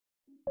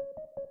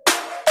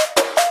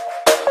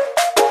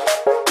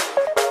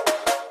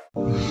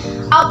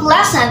A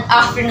pleasant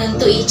afternoon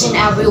to each and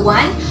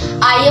everyone.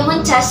 I am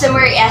Montessa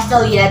Marie S.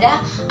 Daliada,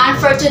 and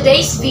for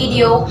today's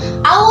video,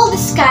 I will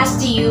discuss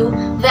to you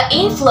the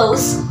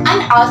inflows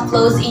and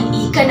outflows in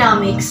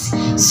economics.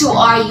 So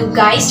are you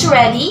guys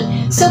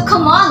ready? So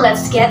come on,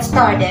 let's get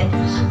started.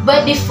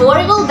 But before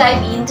we will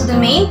dive into the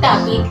main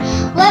topic,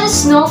 let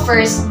us know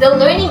first the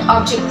learning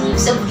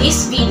objectives of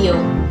this video.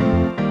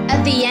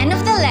 At the end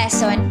of the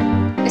lesson,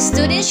 the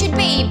student should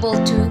be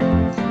able to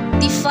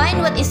define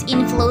what is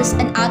inflows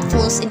and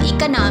outflows in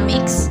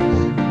economics,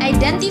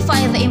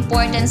 identify the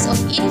importance of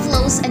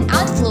inflows and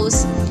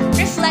outflows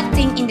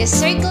reflecting in the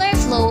circular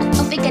flow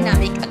of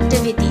economic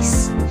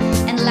activities,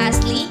 and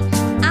lastly,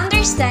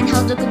 understand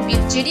how to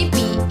compute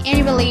GDP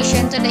in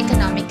relation to the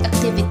economic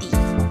activity.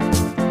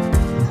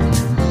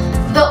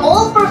 The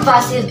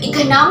all-pervasive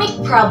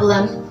economic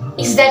problem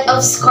is that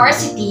of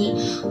scarcity,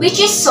 which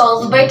is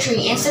solved by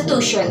three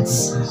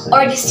institutions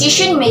or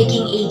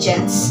decision-making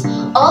agents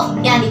of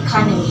an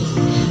economy.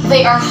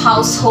 They are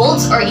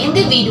households or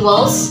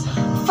individuals,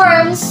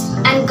 firms,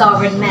 and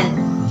government.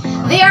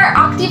 They are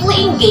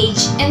actively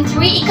engaged in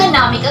three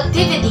economic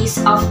activities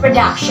of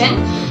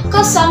production,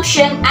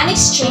 consumption, and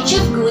exchange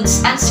of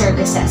goods and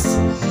services.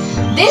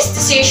 These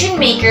decision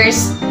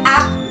makers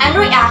act and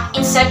react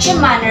in such a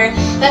manner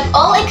that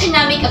all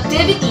economic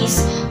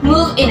activities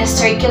move in a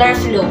circular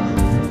flow.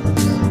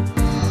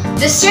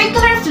 The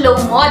circular flow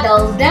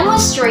model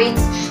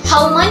demonstrates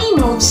how money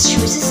moves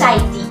through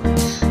society.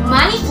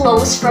 Money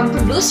flows from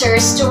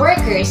producers to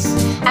workers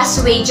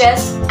as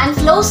wages and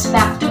flows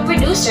back to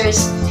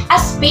producers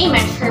as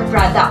payment for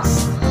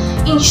products.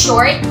 In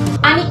short,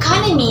 an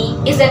economy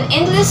is an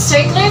endless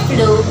circular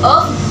flow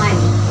of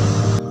money.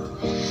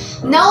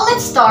 Now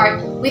let's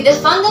start with the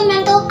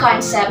fundamental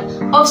concept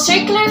of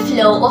circular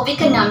flow of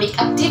economic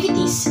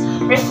activities,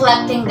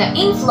 reflecting the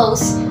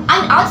inflows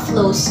and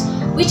outflows,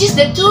 which is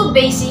the two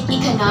basic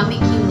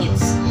economic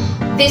units.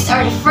 These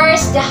are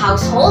the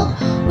household,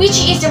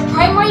 which is the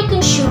primary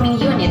consuming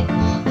unit.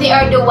 They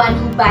are the one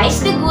who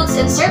buys the goods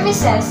and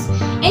services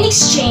in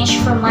exchange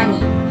for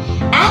money.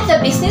 And the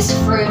business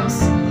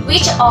firms,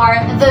 which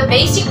are the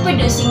basic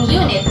producing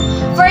unit,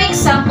 for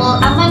example,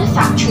 a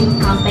manufacturing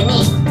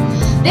company.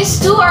 These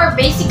two are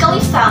basically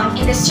found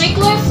in the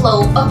circular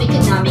flow of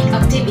economic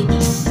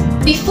activities.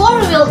 Before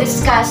we will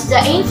discuss the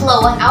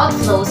inflow and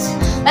outflows,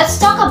 let's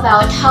talk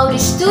about how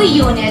these two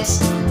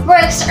units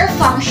works or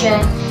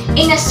function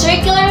in a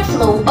circular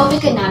flow of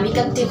economic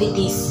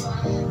activities.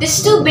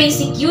 These two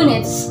basic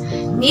units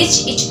need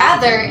each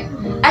other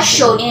as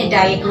shown in a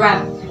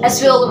diagram.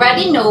 As we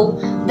already know,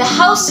 the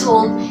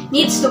household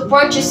needs to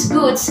purchase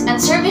goods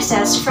and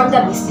services from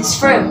the business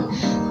firm.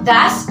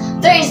 Thus,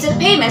 there is the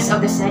payments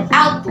of the said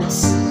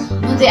outputs.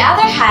 On the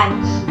other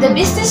hand, the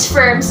business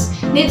firms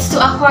needs to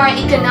acquire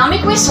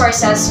economic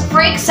resources,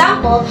 for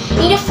example,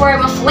 in the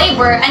form of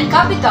labor and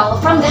capital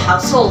from the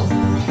household.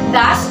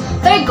 Thus,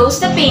 there goes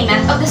the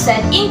payment of the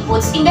said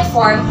inputs in the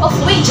form of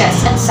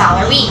wages and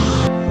salary.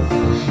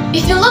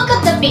 If you look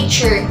at the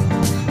picture,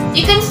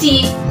 you can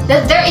see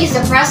that there is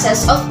a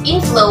process of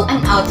inflow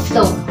and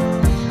outflow.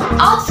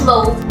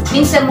 Outflow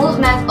means the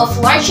movement of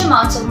large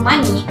amounts of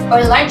money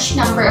or large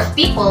number of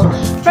people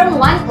from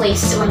one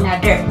place to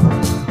another,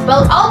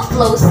 while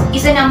outflows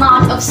is an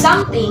amount of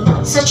something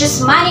such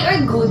as money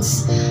or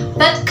goods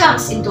that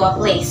comes into a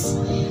place.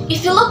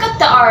 If you look at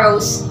the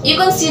arrows, you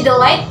can see the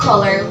light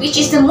color, which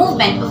is the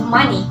movement of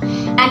money,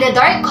 and the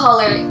dark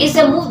color is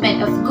the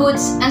movement of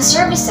goods and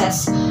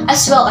services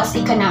as well as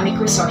economic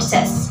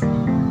resources.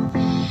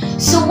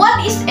 So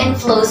what is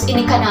inflows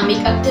in economic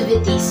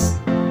activities?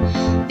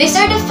 These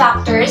are the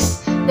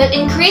factors that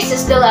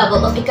increases the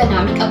level of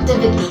economic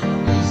activity.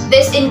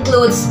 This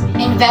includes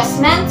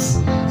investments,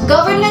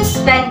 government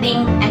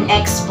spending, and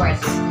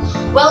exports.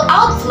 While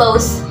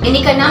outflows in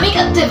economic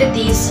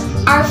activities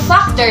are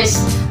factors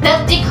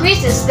that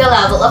decreases the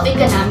level of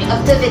economic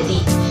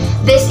activity.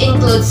 This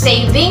includes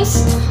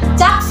savings,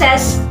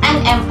 taxes,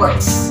 and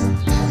imports.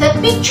 The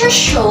pictures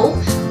show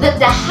that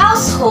the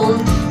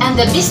household and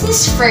the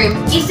business firm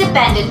is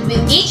dependent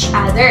with each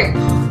other,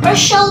 or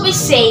shall we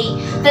say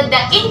that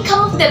the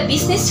income of the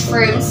business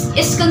firms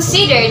is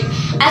considered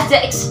as the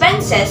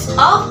expenses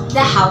of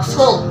the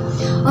household.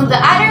 On the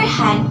other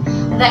hand,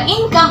 the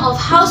income of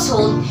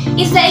household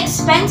is the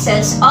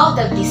expenses of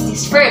the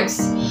business firms.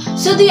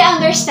 So do you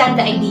understand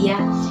the idea?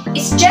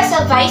 It's just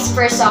a vice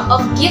versa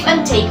of give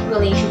and take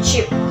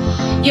relationship.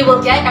 You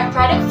will get a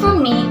product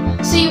from me,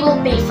 so you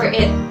will pay for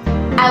it.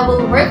 I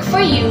will work for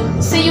you,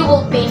 so you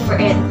will pay for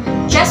it.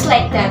 Just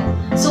like that.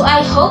 So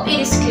I hope it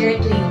is clear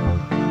to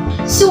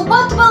you. So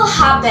what will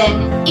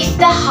happen if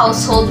the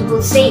household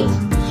will save?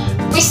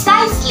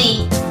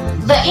 Precisely,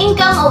 the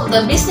income of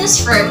the business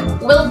firm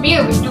will be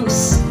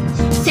reduced,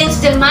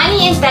 since the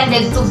money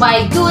intended to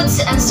buy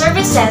goods and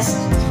services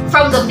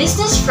from the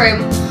business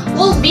firm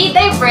will be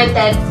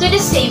diverted to the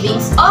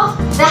savings of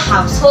the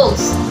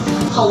households.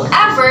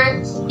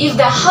 However, if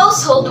the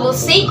household will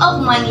save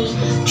up money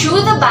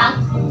through the bank,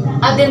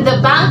 then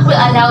the bank will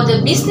allow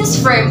the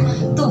business firm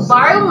to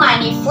borrow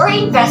money for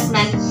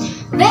investment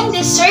then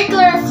the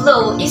circular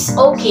flow is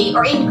okay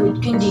or in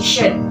good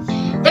condition.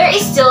 There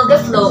is still the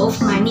flow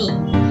of money.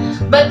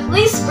 But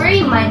please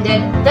be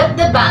reminded that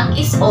the bank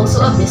is also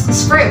a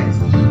business firm.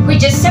 We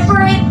just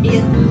separate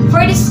it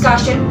for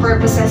discussion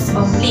purposes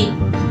only.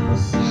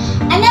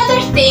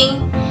 Another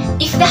thing,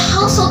 if the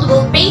household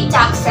will pay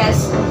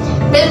taxes,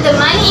 then the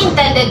money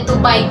intended to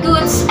buy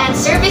goods and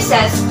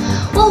services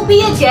will be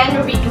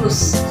again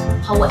reduced.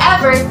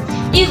 However,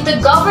 if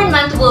the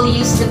government will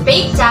use the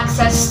paid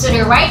taxes to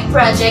the right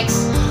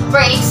projects,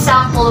 for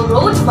example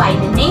road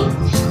widening,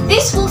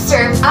 this will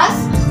serve as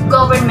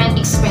government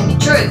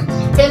expenditure.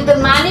 Then the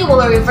money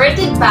will revert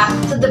it back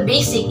to the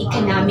basic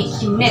economic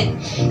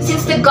unit,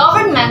 since the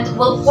government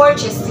will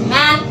purchase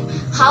cement,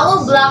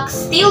 hollow blocks,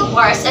 steel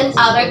bars, and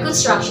other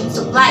construction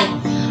supply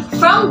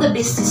from the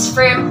business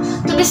firm,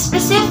 to be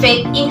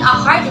specific, in a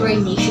hardware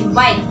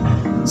nationwide.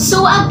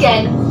 So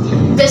again,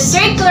 the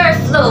circular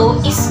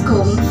flow is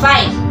going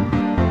fine.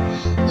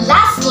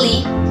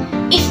 Lastly,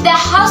 if the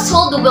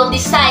household will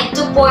decide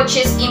to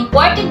purchase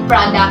imported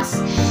products,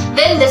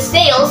 then the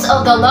sales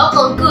of the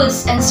local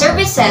goods and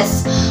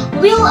services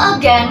will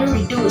again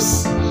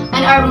reduce,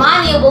 and our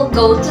money will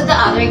go to the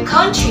other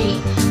country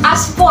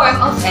as form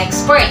of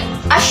export,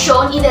 as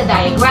shown in the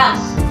diagram.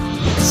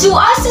 So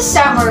as a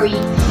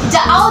summary, the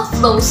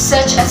outflows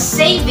such as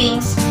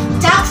savings,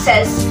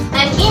 taxes,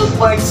 and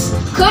imports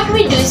could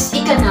reduce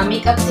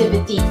economic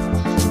activity.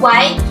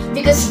 Why?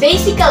 Because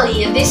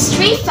basically, these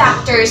three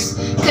factors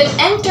could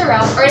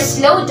interrupt or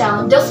slow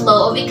down the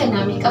flow of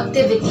economic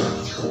activity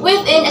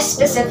within a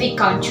specific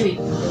country.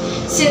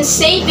 Since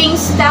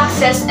savings,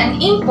 taxes,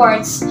 and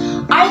imports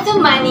are the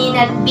money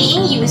not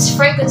being used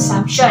for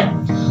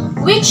consumption,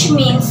 which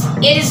means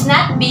it is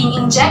not being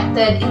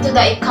injected into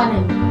the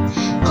economy,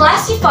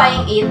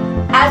 classifying it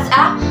as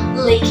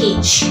a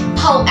leakage.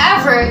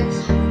 However,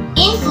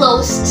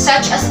 inflows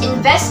such as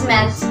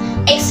investments,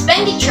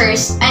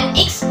 expenditures, and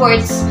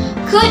exports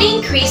could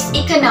increase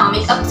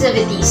economic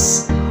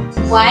activities.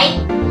 Why?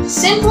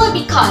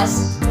 Simply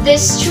because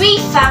these three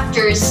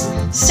factors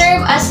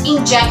serve as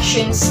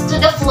injections to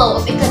the flow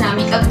of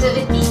economic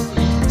activity,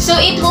 so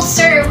it will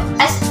serve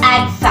as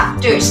add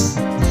factors.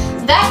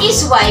 That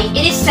is why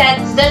it is said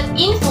that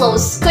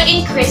inflows could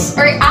increase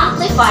or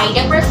amplify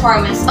the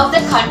performance of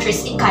the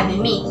country's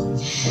economy.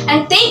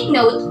 And take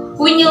note,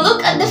 when you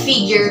look at the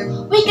figure,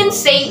 we can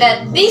say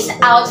that these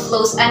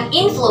outflows and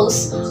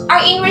inflows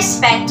are in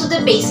respect to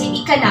the basic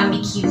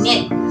economic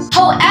unit.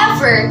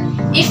 However,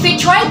 if we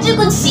try to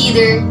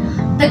consider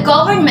the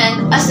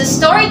government as the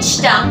storage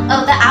tank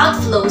of the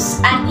outflows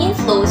and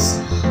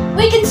inflows,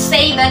 we can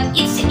say that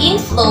its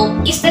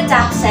inflow is the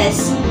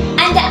taxes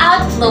and the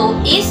outflow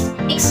is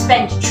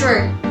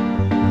expenditure.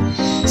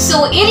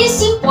 So it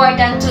is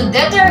important to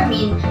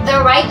determine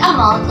the right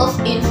amount of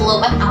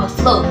inflow and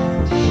outflow.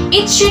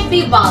 It should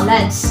be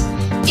balanced.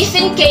 If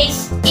in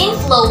case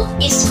inflow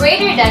is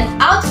greater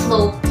than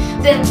outflow,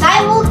 then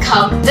time will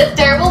come that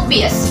there will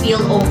be a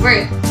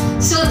spillover.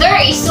 So there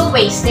is a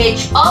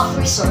wastage of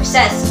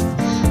resources.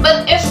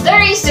 But if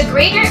there is a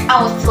greater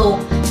outflow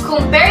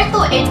compared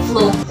to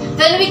inflow,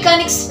 then we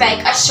can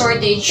expect a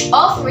shortage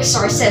of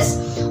resources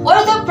or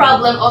the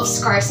problem of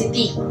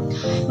scarcity.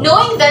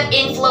 Knowing that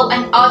inflow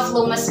and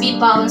outflow must be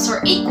balanced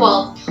or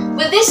equal,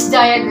 with this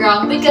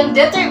diagram we can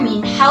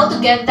determine how to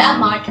get the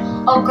amount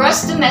of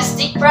gross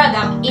domestic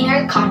product in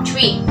our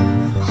country.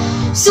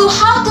 So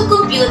how to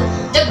compute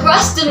the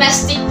gross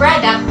domestic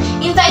product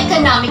in the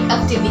economic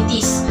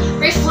activities,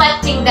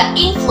 reflecting the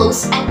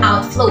inflows and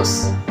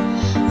outflows?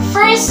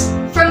 First,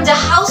 from the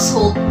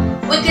household,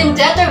 we can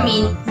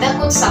determine the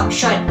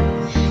consumption.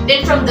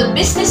 Then from the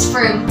business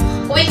firm,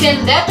 we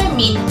can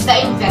determine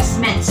the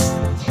investments.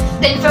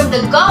 Then from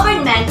the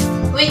government,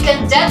 we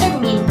can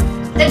determine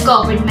the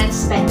government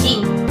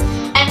spending.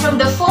 And from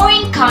the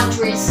foreign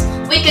countries,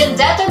 we can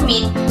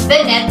determine the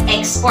net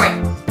export,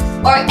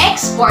 or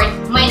export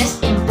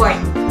minus import.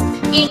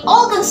 In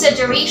all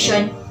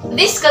consideration,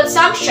 this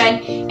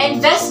consumption,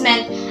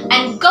 investment,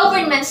 and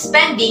government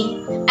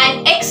spending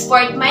and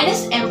export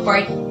minus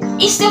import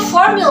is the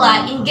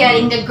formula in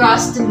getting the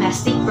gross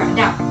domestic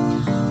product,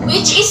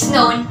 which is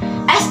known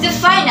as the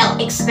final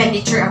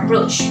expenditure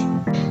approach.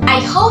 I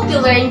hope you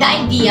learned the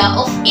idea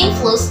of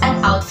inflows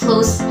and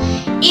outflows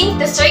in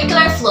the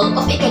circular flow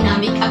of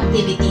economic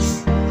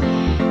activities.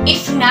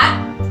 If not,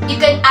 you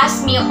can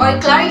ask me or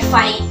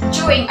clarify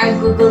during our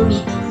Google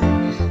meeting.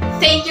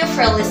 Thank you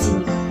for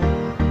listening.